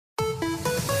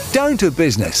Down to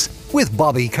Business with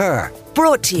Bobby Kerr.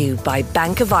 Brought to you by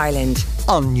Bank of Ireland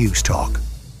On News Talk.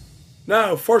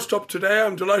 Now, first up today,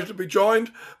 I'm delighted to be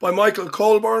joined by Michael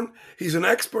Colburn. He's an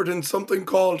expert in something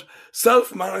called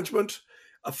self-management,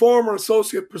 a former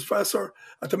associate professor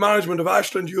at the management of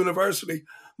Ashland University.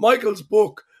 Michael's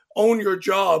book, Own Your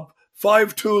Job,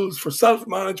 5 Tools for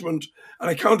Self-Management and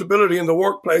Accountability in the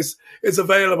Workplace, is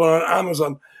available on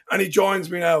Amazon, and he joins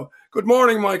me now. Good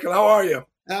morning, Michael. How are you?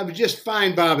 I'm just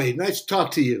fine, Bobby. Nice to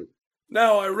talk to you.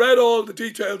 Now, I read all the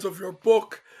details of your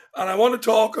book, and I want to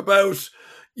talk about,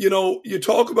 you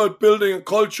talk about building a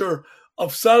culture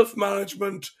of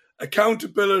self-management,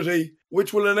 accountability,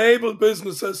 which will enable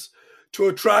businesses to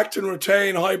attract and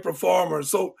retain high performers.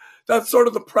 So that's sort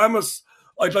of the premise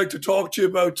I'd like to talk to you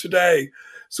about today.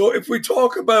 So if we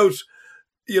talk about,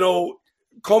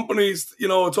 companies,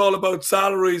 it's all about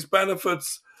salaries,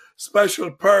 benefits,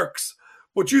 special perks.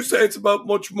 But you say it's about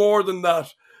much more than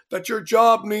that your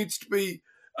job needs to be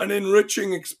an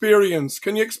enriching experience.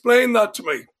 Can you explain that to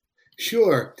me?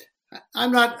 Sure.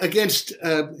 I'm not against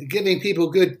giving people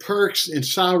good perks and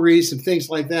salaries and things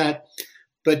like that,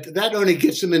 but that only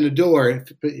gets them in the door.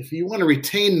 If you want to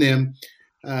retain them,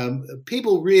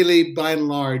 people really, by and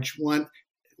large, want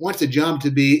the job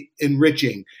to be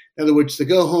enriching. In other words, to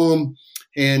go home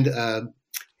and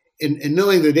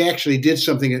knowing that they actually did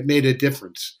something that made a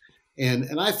difference.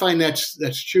 And I find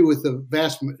that's true with the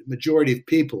vast majority of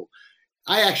people.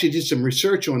 I actually did some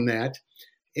research on that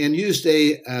and used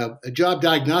a job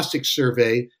diagnostic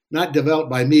survey, not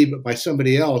developed by me, but by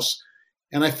somebody else.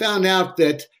 And I found out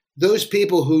that those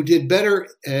people who did better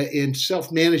in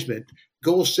self-management,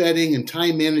 goal setting and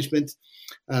time management,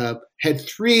 had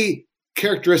 3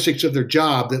 characteristics of their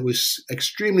job that was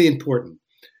extremely important.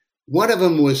 One of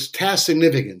them was task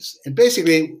significance. And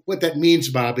basically what that means,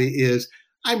 Bobby, is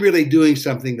I'm really doing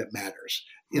something that matters.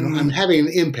 I'm having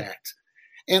an impact.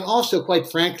 And also, quite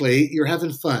frankly, you're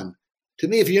having fun. To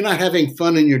me, if you're not having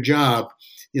fun in your job,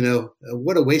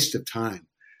 what a waste of time.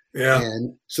 Yeah.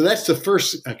 And so that's the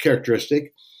first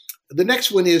characteristic. The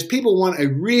next one is people want a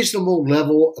reasonable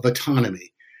level of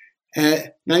autonomy.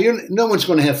 Now, no one's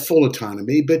going to have full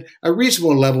autonomy, but a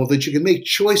reasonable level that you can make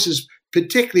choices,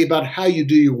 particularly about how you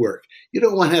do your work. You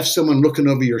don't want to have someone looking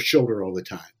over your shoulder all the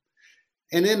time.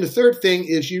 And then the third thing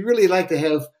is you really like to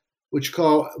have what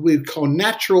we call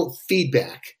natural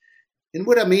feedback. And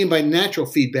what I mean by natural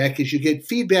feedback is you get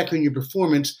feedback on your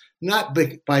performance, not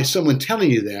by someone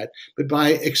telling you that, but by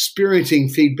experiencing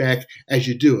feedback as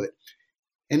you do it.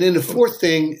 And then the fourth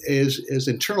thing is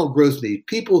internal growth need.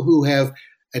 People who have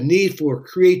a need for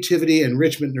creativity and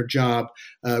enrichment in their job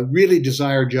really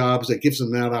desire jobs that gives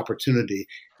them that opportunity.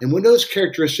 And when those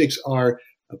characteristics are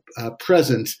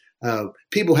present,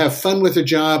 people have fun with their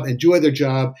job, enjoy their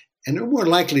job, and they're more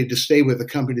likely to stay with a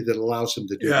company that allows them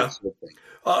to do that sort of thing.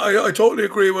 I totally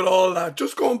agree with all that.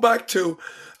 Just going back to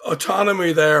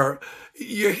autonomy there,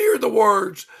 you hear the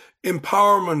word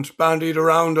empowerment bandied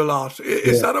around a lot.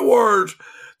 Is that a word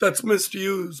that's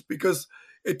misused? Because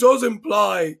it does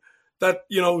imply that,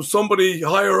 somebody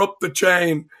higher up the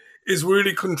chain is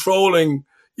really controlling,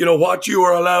 what you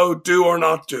are allowed to do or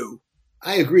not do.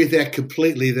 I agree with that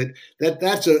completely.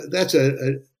 That's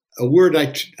a word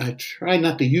I try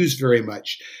not to use very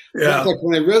much. Yeah. In fact,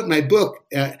 when I wrote my book,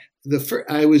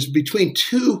 I was between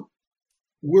 2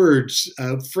 words,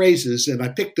 phrases, and I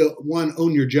picked the one,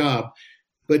 own your job.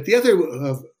 But the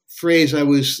other phrase I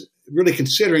was really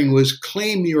considering was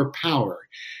claim your power.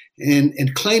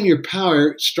 And claim your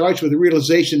power starts with the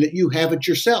realization that you have it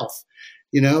yourself,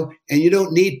 and you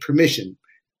don't need permission.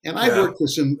 And I've worked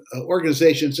with some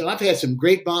organizations, and I've had some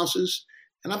great bosses,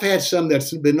 and I've had some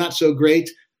that's been not so great.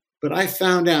 But I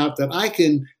found out that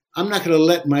I'm not going to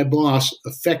let my boss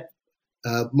affect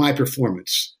my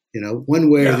performance,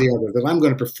 one way or the other, that I'm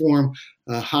going to perform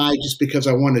high just because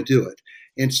I want to do it.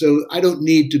 And so I don't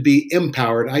need to be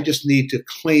empowered. I just need to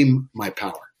claim my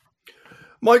power.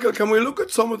 Michael, can we look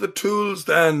at some of the tools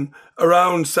then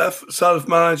around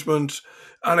self-management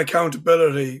and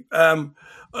accountability?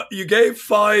 You gave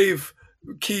 5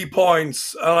 key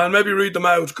points, and I'll maybe read them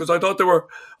out because I thought they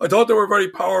were very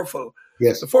powerful.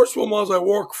 Yes. The first one was I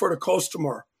work for the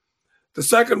customer. The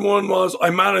second one was I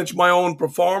manage my own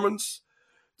performance.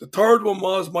 The third one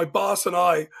was my boss and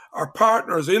I are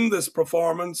partners in this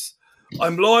performance.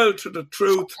 I'm loyal to the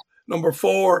truth, number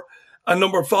 4. And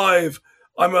number 5,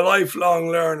 I'm a lifelong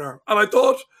learner. And I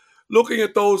thought, looking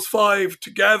at those 5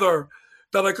 together,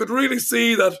 that I could really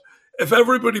see that if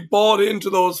everybody bought into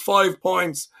those 5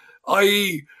 points,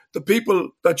 i.e. the people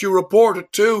that you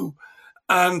reported to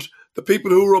and the people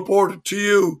who reported to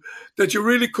you, that you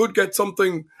really could get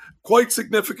something quite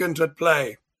significant at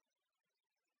play.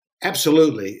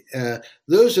 Absolutely.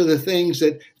 Those are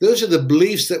the those are the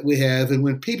beliefs that we have. And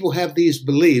when people have these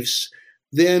beliefs,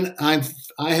 then I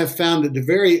have found that they're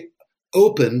very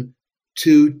open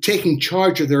to taking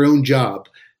charge of their own job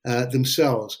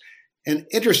themselves. And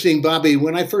interesting, Bobby,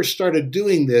 when I first started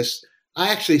doing this, I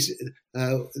actually,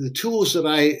 the tools that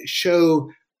I show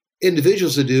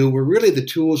individuals to do were really the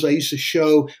tools I used to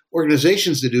show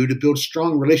organizations to do to build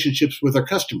strong relationships with our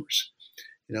customers.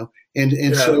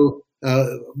 So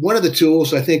one of the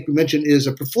tools I think we mentioned is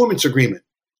a performance agreement.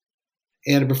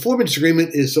 And a performance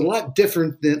agreement is a lot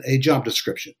different than a job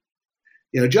description.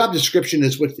 Job description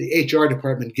is what the HR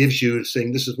department gives you,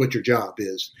 saying this is what your job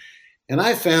is. And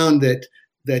I found that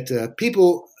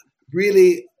people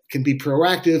really can be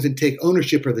proactive and take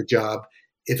ownership of the job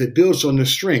if it builds on their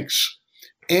strengths,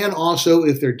 and also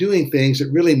if they're doing things that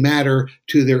really matter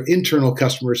to their internal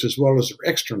customers as well as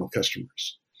their external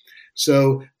customers.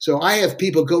 So I have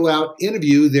people go out,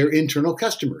 interview their internal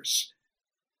customers.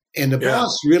 And the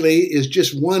boss really is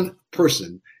just one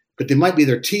person, but they might be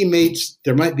their teammates.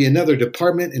 There might be another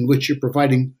department in which you're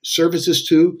providing services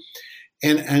to.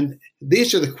 And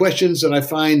these are the questions that I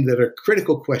find that are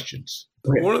critical questions.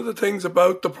 One of the things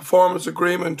about the performance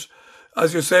agreement,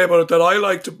 as you say about it, that I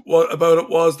liked about it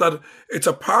was that it's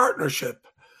a partnership.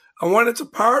 And when it's a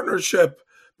partnership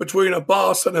between a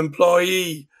boss and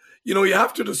employee, you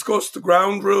have to discuss the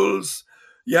ground rules.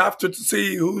 You have to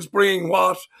see who's bringing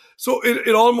what. So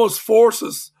it almost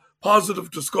forces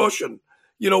positive discussion.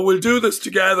 We'll do this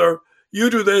together. You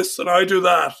do this and I do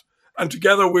that. And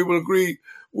together we will agree.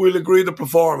 We'll agree the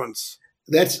performance.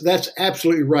 That's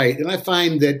absolutely right. And I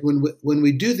find that when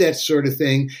we do that sort of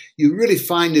thing, you really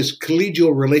find this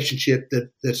collegial relationship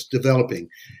that's developing.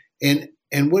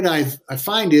 And what I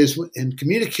find is in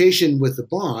communication with the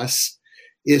boss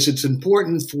is it's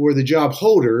important for the job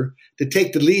holder to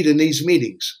take the lead in these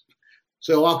meetings.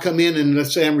 So I'll come in and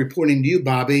let's say I'm reporting to you,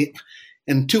 Bobby.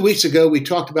 And 2 weeks ago, we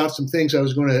talked about some things I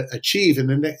was going to achieve in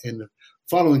the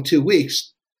following 2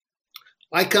 weeks.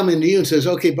 I come into you and says,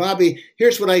 okay, Bobby,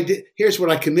 here's what I did. Here's what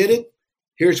I committed.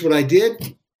 Here's what I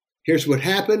did. Here's what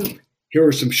happened. Here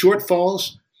are some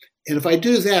shortfalls. And if I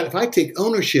do that, if I take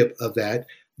ownership of that,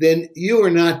 then you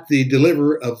are not the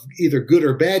deliverer of either good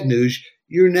or bad news.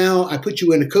 I put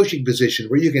you in a coaching position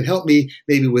where you can help me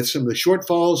maybe with some of the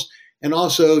shortfalls and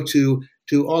also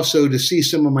to see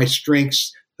some of my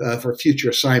strengths for future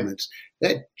assignments.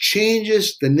 That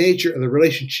changes the nature of the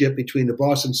relationship between the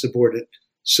boss and subordinate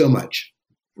so much.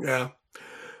 Yeah.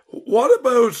 What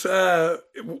about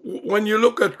when you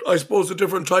look at, I suppose, the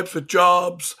different types of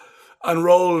jobs and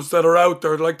roles that are out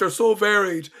there, like they're so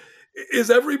varied, is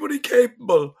everybody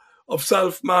capable of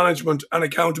self-management and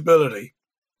accountability?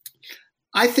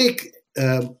 I think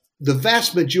the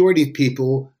vast majority of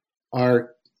people are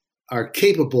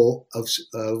capable of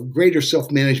greater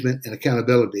self-management and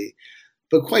accountability.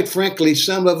 But quite frankly,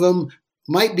 some of them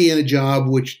might be in a job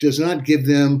which does not give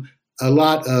them a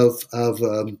lot of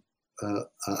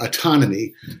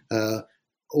autonomy,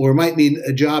 or might mean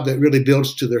a job that really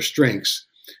builds to their strengths.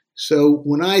 So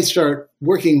when I start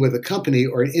working with a company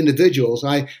or individuals,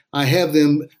 I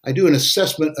do an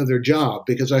assessment of their job,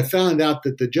 because I found out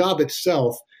that the job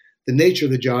itself, the nature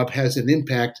of the job, has an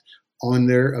impact on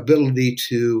their ability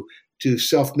to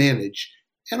self-manage.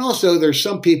 And also there's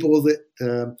some people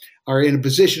that are in a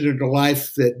position in their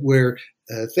life where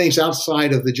things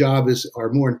outside of the job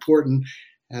are more important.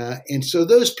 And so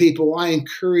those people, I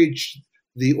encourage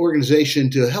the organization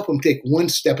to help them take one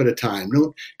step at a time.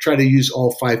 Don't try to use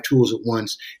all 5 tools at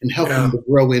once, and help them to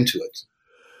grow into it.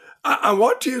 And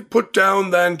what do you put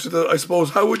down then to I suppose,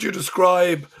 how would you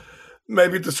describe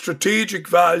maybe the strategic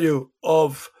value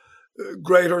of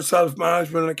greater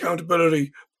self-management and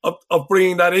accountability of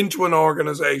bringing that into an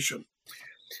organization?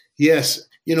 Yes.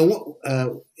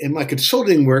 In my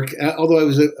consulting work, although I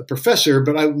was a professor,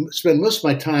 but I spend most of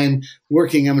my time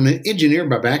working. I'm an engineer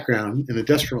by background, an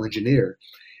industrial engineer.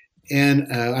 And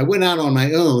I went out on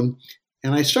my own,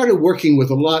 and I started working with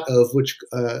a lot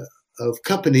of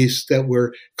companies that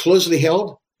were closely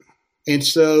held. And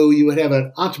so you would have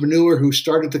an entrepreneur who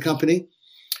started the company,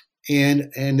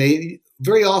 and they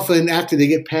very often, after they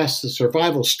get past the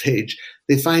survival stage,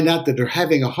 they find out that they're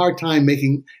having a hard time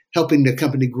helping the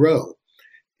company grow.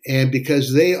 And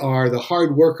because they are the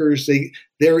hard workers,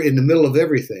 they're in the middle of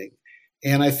everything.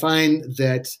 And I find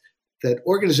that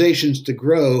organizations to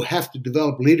grow have to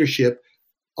develop leadership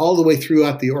all the way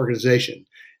throughout the organization.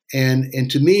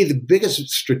 And to me, the biggest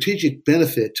strategic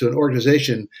benefit to an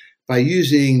organization by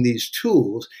using these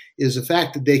tools is the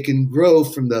fact that they can grow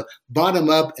from the bottom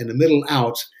up and the middle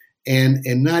out, and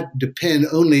not depend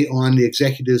only on the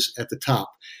executives at the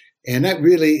top. And that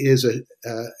really is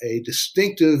a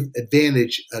distinctive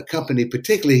advantage, a company,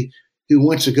 particularly who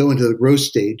wants to go into the growth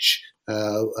stage.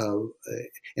 And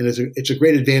it's a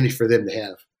great advantage for them to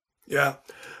have. Yeah.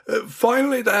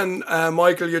 Finally, then,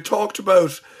 Michael, you talked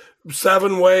about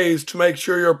 7 ways to make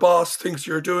sure your boss thinks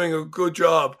you're doing a good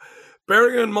job.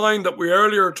 Bearing in mind that we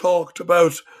earlier talked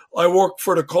about I work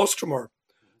for the customer.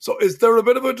 So is there a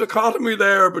bit of a dichotomy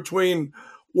there between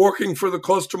working for the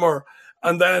customer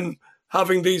and then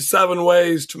having these 7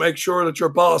 ways to make sure that your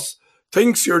boss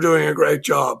thinks you're doing a great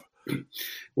job?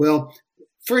 Well,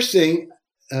 first thing,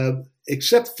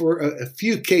 except for a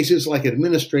few cases like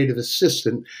administrative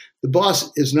assistant, the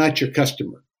boss is not your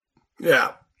customer.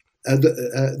 Yeah.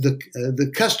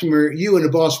 The customer, you and the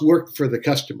boss work for the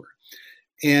customer.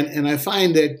 And I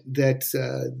find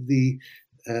that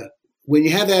when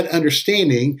you have that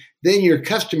understanding, then your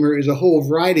customer is a whole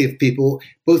variety of people,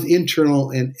 both internal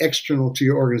and external to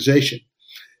your organization.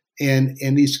 And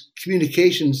these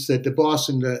communications that the boss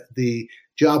and the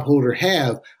job holder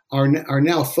have are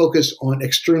now focused on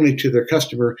externally to their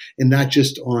customer and not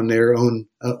just on their own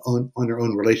on their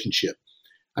own relationship.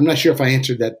 I'm not sure if I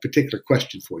answered that particular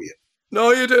question for you.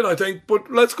 No, you did, I think. But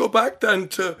let's go back then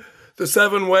to the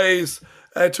 7 ways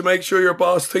to make sure your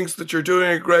boss thinks that you're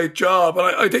doing a great job.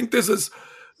 And I think this is,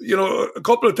 a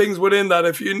couple of things within that.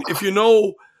 If you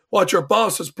know what your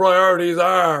boss's priorities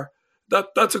are,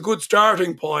 that's a good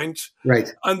starting point.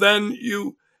 Right. And then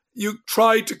you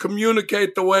try to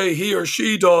communicate the way he or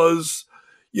she does.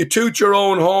 You toot your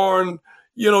own horn.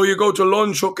 You go to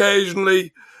lunch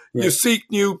occasionally. Right. You seek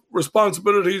new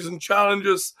responsibilities and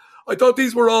challenges. I thought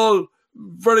these were all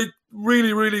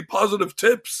really, really positive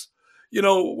tips,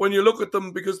 when you look at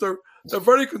them, because they're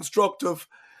very constructive.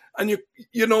 And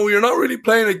you're not really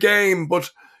playing a game,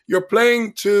 but you're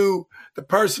playing to the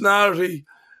personality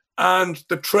and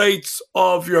the traits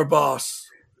of your boss.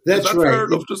 That's Is that right. Fair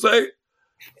enough to say?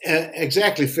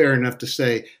 Exactly fair enough to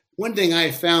say. One thing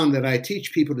I found that I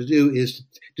teach people to do is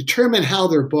determine how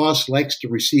their boss likes to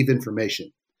receive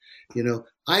information.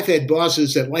 I've had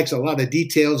bosses that likes a lot of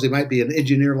details. They might be an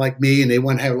engineer like me, and they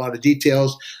want to have a lot of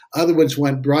details. Other ones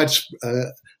want broad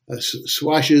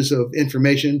swashes of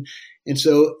information. And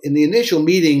so in the initial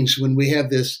meetings, when we have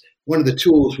this, one of the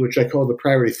tools, which I call the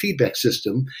priority feedback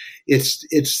system, it's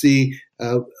the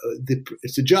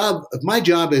job of my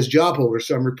job as job holder.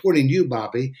 So I'm reporting to you,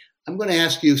 Bobby. I'm going to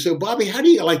ask you, so Bobby, how do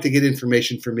you like to get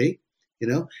information from me?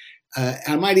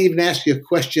 I might even ask you a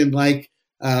question like,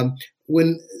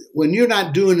 when you're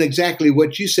not doing exactly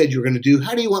what you said you were going to do,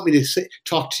 how do you want me to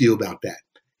talk to you about that?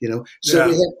 So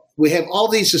yeah. we have all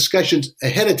these discussions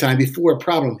ahead of time before a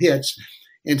problem hits.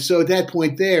 And so at that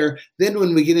point then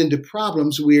when we get into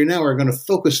problems, we are going to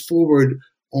focus forward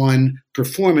on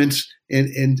performance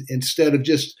and instead of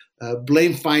just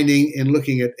blame finding and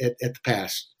looking at the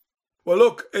past. Well,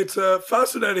 look, it's a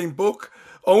fascinating book,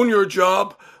 Own Your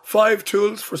Job, 5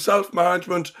 Tools for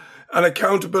Self-Management and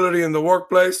Accountability in the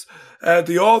Workplace.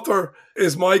 The author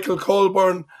is Michael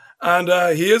Colburn, and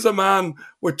he is a man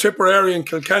with Tipperary and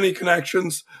Kilkenny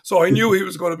connections, so I knew he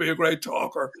was going to be a great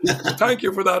talker. So thank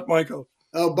you for that, Michael.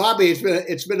 Oh, Bobby,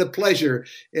 it's been a pleasure,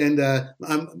 and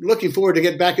I'm looking forward to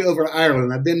get back over to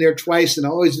Ireland. I've been there twice, and I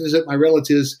always visit my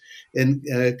relatives in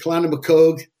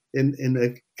Clonamacog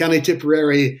in County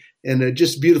Tipperary, and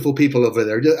just beautiful people over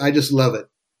there. I just love it.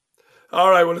 All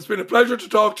right, well, it's been a pleasure to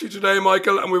talk to you today,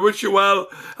 Michael, and we wish you well,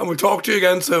 and we'll talk to you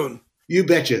again soon. You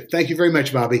betcha. Thank you very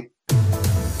much, Bobby.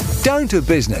 Down to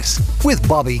Business with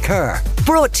Bobby Kerr.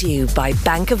 Brought to you by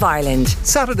Bank of Ireland.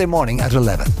 Saturday morning at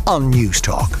 11 on News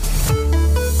Talk.